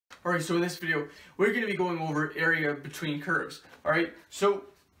Alright, so in this video, we're going to be going over area between curves. Alright, so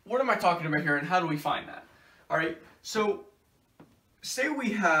what am I talking about here and how do we find that? Alright, so say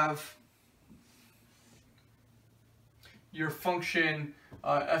we have your function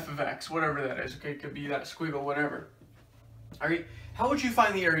f of x, whatever that is, okay, it could be that squiggle, whatever. Alright, how would you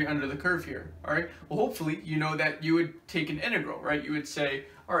find the area under the curve here? Alright, well hopefully you know that you would take an integral, right? You would say,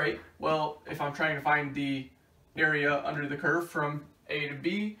 alright, well if I'm trying to find the area under the curve from a to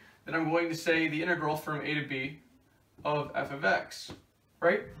b, then I'm going to say the integral from a to b of f of x,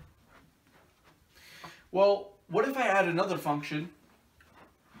 right? Well, what if I add another function,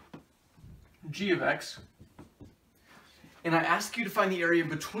 g of x, and I ask you to find the area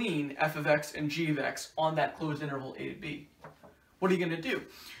between f of x and g of x on that closed interval a to b? What are you going to do?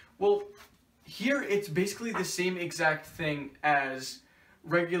 Well, here it's basically the same exact thing as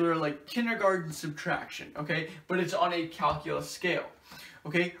regular like kindergarten subtraction, okay? But it's on a calculus scale,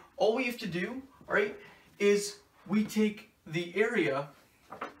 okay? All we have to do, all right, is we take the area,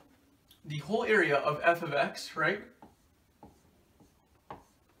 the whole area of f of x, right?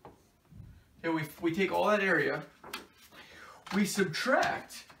 Okay, we take all that area, we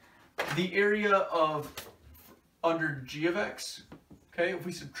subtract the area of under g of x, okay? If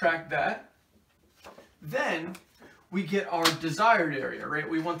we subtract that, then we get our desired area, right?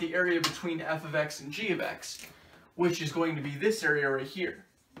 We want the area between f of x and g of x, which is going to be this area right here,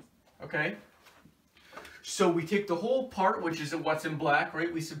 okay? So we take the whole part, which is what's in black,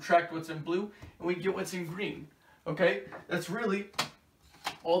 right? We subtract what's in blue, and we get what's in green, okay? That's really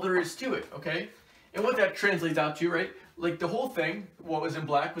all there is to it, okay? And what that translates out to, right? Like the whole thing, what was in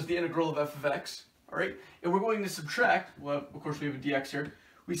black, was the integral of f of x, all right? And we're going to subtract, well, of course we have a dx here,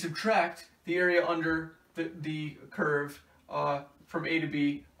 we subtract the area under the curve from a to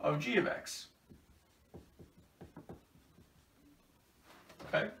b of g of x.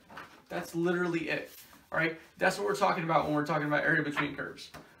 Okay? That's literally it. Alright? That's what we're talking about when we're talking about area between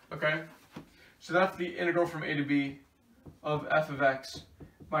curves. Okay? So that's the integral from a to b of f of x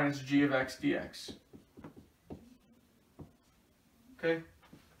minus g of x dx. Okay?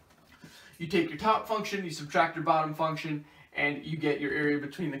 You take your top function, you subtract your bottom function, and you get your area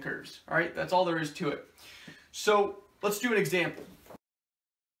between the curves. Alright? That's all there is to it. So let's do an example.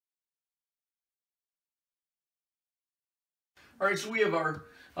 Alright, so we have our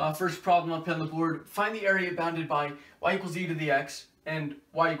first problem up on the board. Find the area bounded by y equals e to the x, and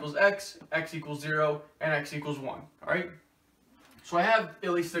y equals x equals 0, and x equals 1. Alright? So I have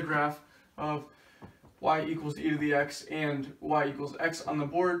at least the graph of y equals e to the x and y equals x on the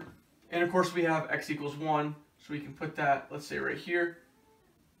board. And of course we have x equals 1, so we can put that, let's say right here.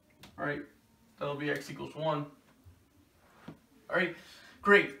 Alright, that'll be x equals 1. Alright,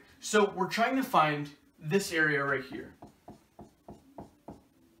 great. So we're trying to find this area right here.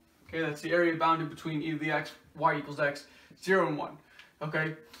 Okay, that's the area bounded between e to the x, y equals x, 0 and 1.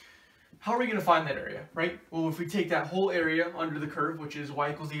 Okay, how are we going to find that area, right? Well, if we take that whole area under the curve, which is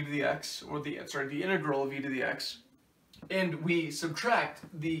y equals e to the x, or the integral of e to the x, and we subtract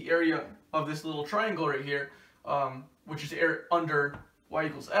the area of this little triangle right here, which is under y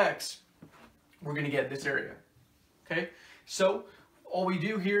equals x, we're going to get this area. Okay, so all we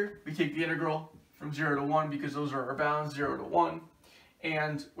do here, we take the integral from 0 to 1 because those are our bounds, 0 to 1,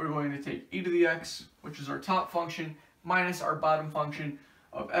 and we're going to take e to the x, which is our top function, minus our bottom function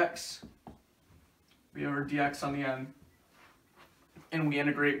of x. We have our dx on the end, and we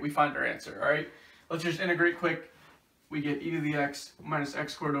integrate, we find our answer. Alright, let's just integrate quick. We get e to the x minus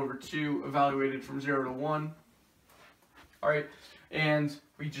x squared over 2 evaluated from 0 to 1. Alright, and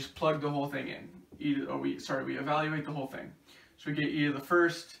we just plug the whole thing in. We evaluate the whole thing. So we get e to the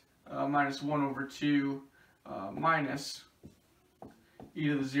first minus 1 over 2 minus e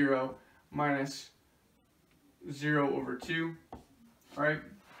to the 0 minus 0 over 2. Alright,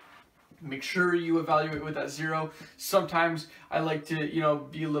 make sure you evaluate with that 0. Sometimes I like to,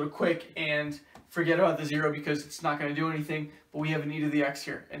 be a little quick and forget about the 0 because it's not going to do anything, but we have an e to the x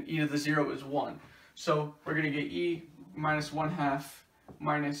here, and e to the 0 is 1. So we're going to get e minus 1/2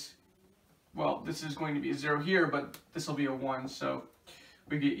 minus, well, this is going to be a 0 here, but this will be a 1, so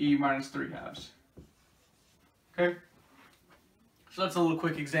we get e minus 3/2. Okay? So that's a little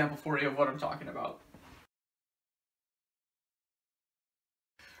quick example for you of what I'm talking about.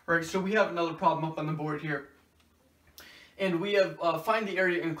 Alright, so we have another problem up on the board here. And we have find the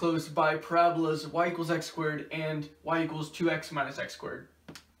area enclosed by parabolas y equals x squared and y equals 2x minus x squared.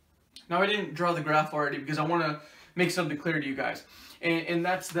 Now I didn't draw the graph already because I want to make something clear to you guys. And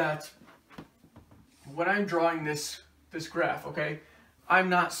that's that when I'm drawing this graph, okay, I'm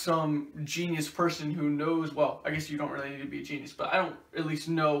not some genius person who knows, well, I guess you don't really need to be a genius, but I don't at least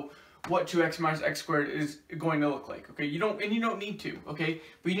know what 2x minus x squared is going to look like, okay? You don't need to, okay?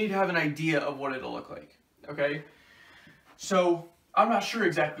 But you need to have an idea of what it'll look like, okay? So I'm not sure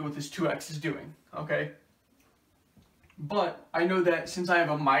exactly what this 2x is doing, okay? But I know that since I have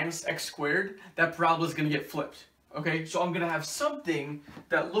a minus x squared, that parabola is going to get flipped, okay? So I'm going to have something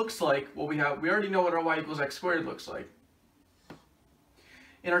that looks like what we have. We already know what our y equals x squared looks like.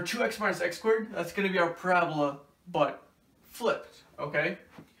 In our 2x minus x squared, that's going to be our parabola, but flipped, okay?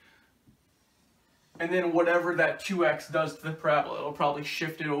 And then whatever that 2x does to the parabola, it'll probably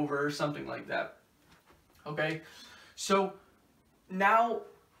shift it over or something like that, okay? So now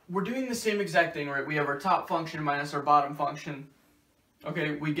we're doing the same exact thing, right? We have our top function minus our bottom function,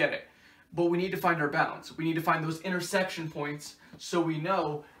 okay? We get it. But we need to find our bounds. We need to find those intersection points so we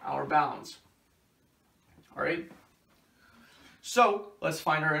know our bounds, all right? So let's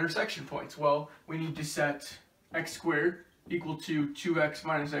find our intersection points. Well, we need to set x squared equal to 2x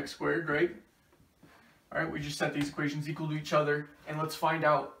minus x squared, right? All right, we just set these equations equal to each other, and let's find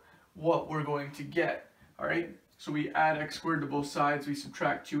out what we're going to get, all right? So we add x squared to both sides, we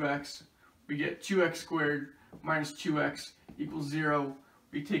subtract 2x, we get 2x squared minus 2x equals 0.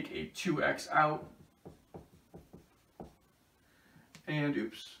 We take a 2x out, and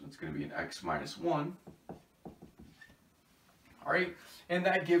oops, that's going to be an x minus 1. All right, and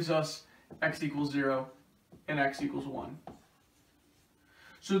that gives us x equals 0 and x equals 1.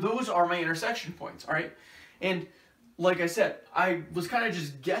 So those are my intersection points, all right? And like I said, I was kind of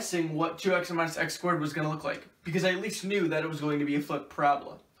just guessing what 2x minus x squared was going to look like because I at least knew that it was going to be a flipped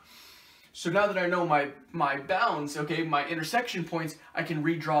parabola. So now that I know my bounds, okay, my intersection points, I can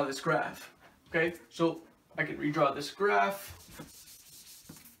redraw this graph, okay? So I can redraw this graph.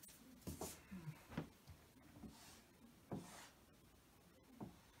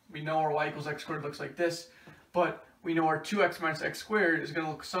 We know our y equals x squared looks like this, but we know our 2x minus x squared is going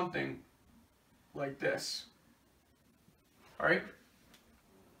to look something like this. All right?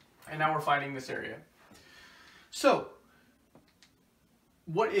 And now we're finding this area. So,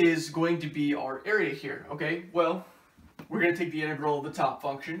 what is going to be our area here? Okay, well, we're going to take the integral of the top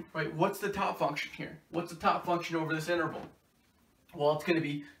function, right? What's the top function here? What's the top function over this interval? Well, it's going to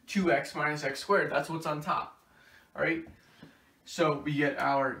be 2x minus x squared. That's what's on top. All right? So we get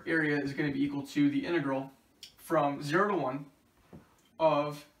our area is going to be equal to the integral from 0 to 1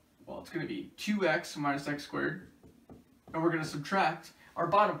 of, well, it's going to be 2x minus x squared, and we're going to subtract our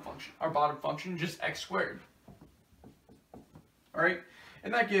bottom function. Our bottom function is just x squared. All right,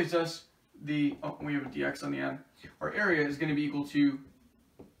 and that gives us the, oh, we have a dx on the end. Our area is going to be equal to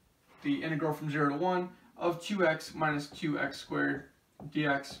the integral from 0 to 1 of 2x minus 2x squared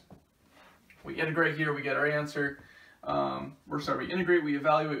dx. We integrate here, we get our answer. We integrate, we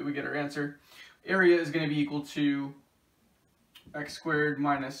evaluate, we get our answer. Area is going to be equal to x squared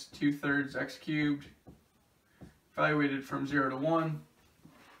minus 2/3 x cubed, evaluated from 0 to 1.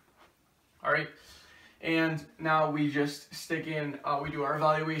 All right, and now we just stick in, we do our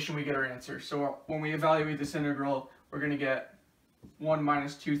evaluation, we get our answer. So when we evaluate this integral, we're going to get 1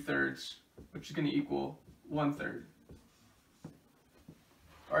 minus 2/3, which is going to equal 1/3.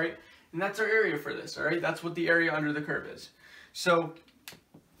 All right. And that's our area for this, all right? That's what the area under the curve is. So,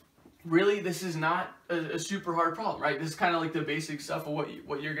 really, this is not a super hard problem, right? This is kind of like the basic stuff of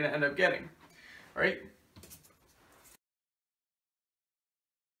what you're going to end up getting, all right?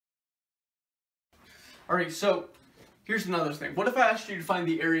 All right, so here's another thing. What if I asked you to find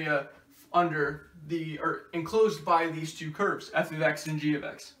the area under the, or enclosed by these two curves, f of x and g of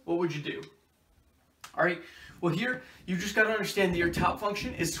x? What would you do? All right, well here, you just got to understand that your top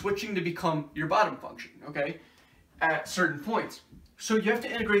function is switching to become your bottom function, okay, at certain points. So you have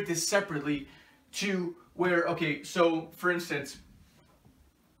to integrate this separately to where, okay, so for instance,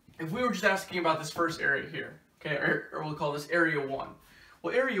 if we were just asking about this first area here, okay, or we'll call this area 1.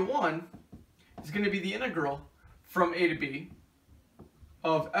 Well, area 1 is going to be the integral from a to b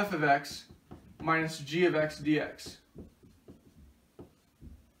of f of x minus g of x dx.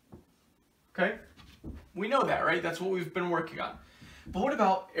 Okay? We know that, right? That's what we've been working on. But what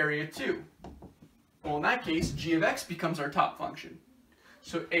about area 2? Well, in that case, g of x becomes our top function.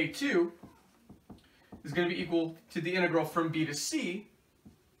 So a2 is going to be equal to the integral from b to c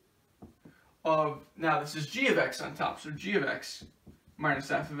of, now this is g of x on top, so g of x minus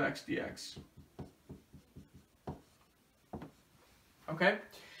f of x dx. Okay?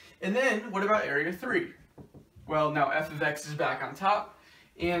 And then, what about area 3? Well, now f of x is back on top,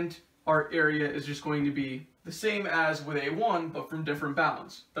 and our area is just going to be the same as with a1, but from different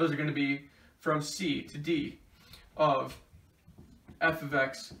bounds. Those are going to be from c to d of f of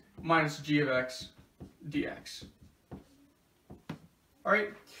x minus g of x dx. All right,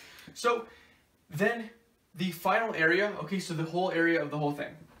 so then the final area, okay, so the whole area of the whole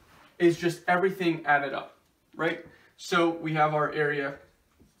thing is just everything added up, right? So we have our area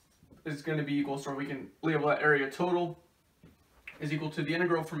is going to be equal, so we can label that area total is equal to the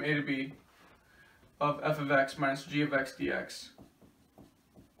integral from a to b of f of x minus g of x dx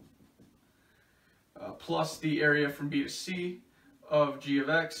plus the area from b to c of g of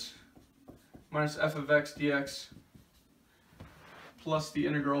x minus f of x dx plus the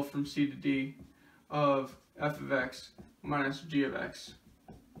integral from c to d of f of x minus g of x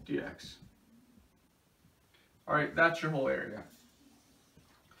dx. All right, that's your whole area.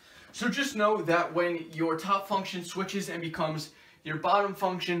 So just know that when your top function switches and becomes your bottom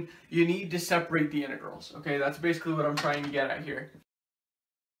function, you need to separate the integrals. Okay, that's basically what I'm trying to get at here.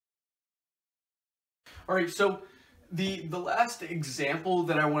 All right, so the last example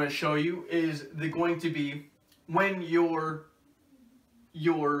that I want to show you is going to be when your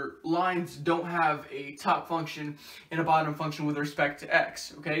lines don't have a top function and a bottom function with respect to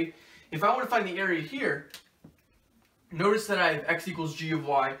x. Okay, if I want to find the area here, notice that I have x equals g of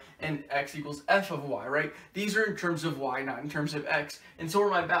y and x equals f of y, right? These are in terms of y, not in terms of x, and so are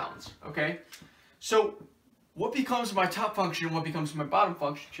my bounds, okay? So what becomes my top function and what becomes my bottom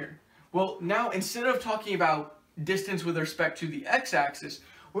function here? Well, now instead of talking about distance with respect to the x-axis,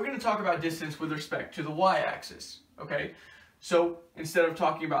 we're going to talk about distance with respect to the y-axis, okay? So instead of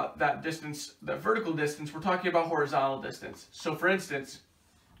talking about that distance, the vertical distance, we're talking about horizontal distance. So for instance,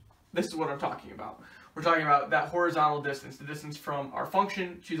 this is what I'm talking about. We're talking about that horizontal distance, the distance from our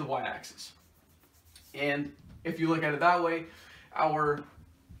function to the y-axis. And if you look at it that way, our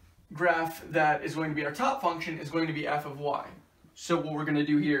graph that is going to be our top function is going to be f of y. So what we're going to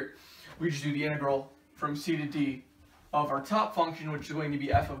do here, we just do the integral from c to d of our top function, which is going to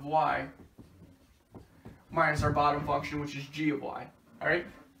be f of y, minus our bottom function, which is g of y. All right?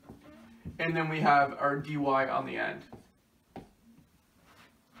 And then we have our dy on the end.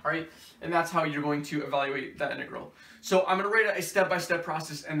 All right, and that's how you're going to evaluate that integral. So I'm going to write a step-by-step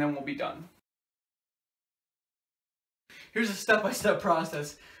process and then we'll be done. Here's a step-by-step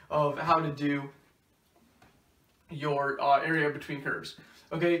process of how to do your area between curves.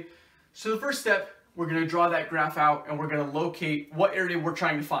 Okay, so the first step, we're going to draw that graph out and we're going to locate what area we're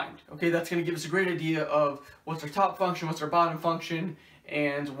trying to find. Okay, that's going to give us a great idea of what's our top function, what's our bottom function,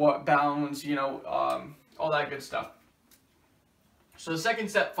 and what bounds, you know, all that good stuff. So the second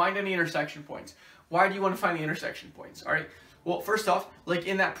step, find any intersection points. Why do you want to find the intersection points? All right. Well, first off, like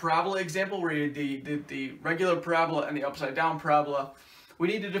in that parabola example where you did the regular parabola and the upside down parabola, we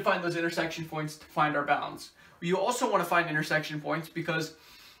need to define those intersection points to find our bounds. You also want to find intersection points because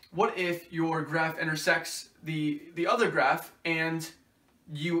what if your graph intersects the other graph and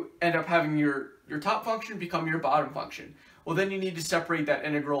you end up having your top function become your bottom function? Well, then you need to separate that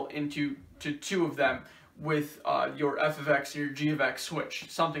integral into two of them with your f of x and your g of x switch,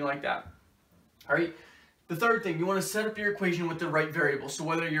 something like that. All right. The third thing, you want to set up your equation with the right variable. So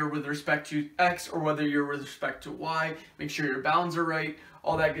whether you're with respect to x or whether you're with respect to y, make sure your bounds are right,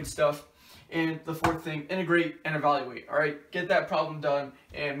 all that good stuff. And the fourth thing, integrate and evaluate. All right, get that problem done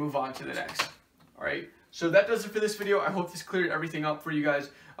and move on to the next. All right. So that does it for this video. I hope this cleared everything up for you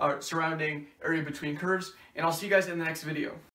guys surrounding area between curves, and I'll see you guys in the next video.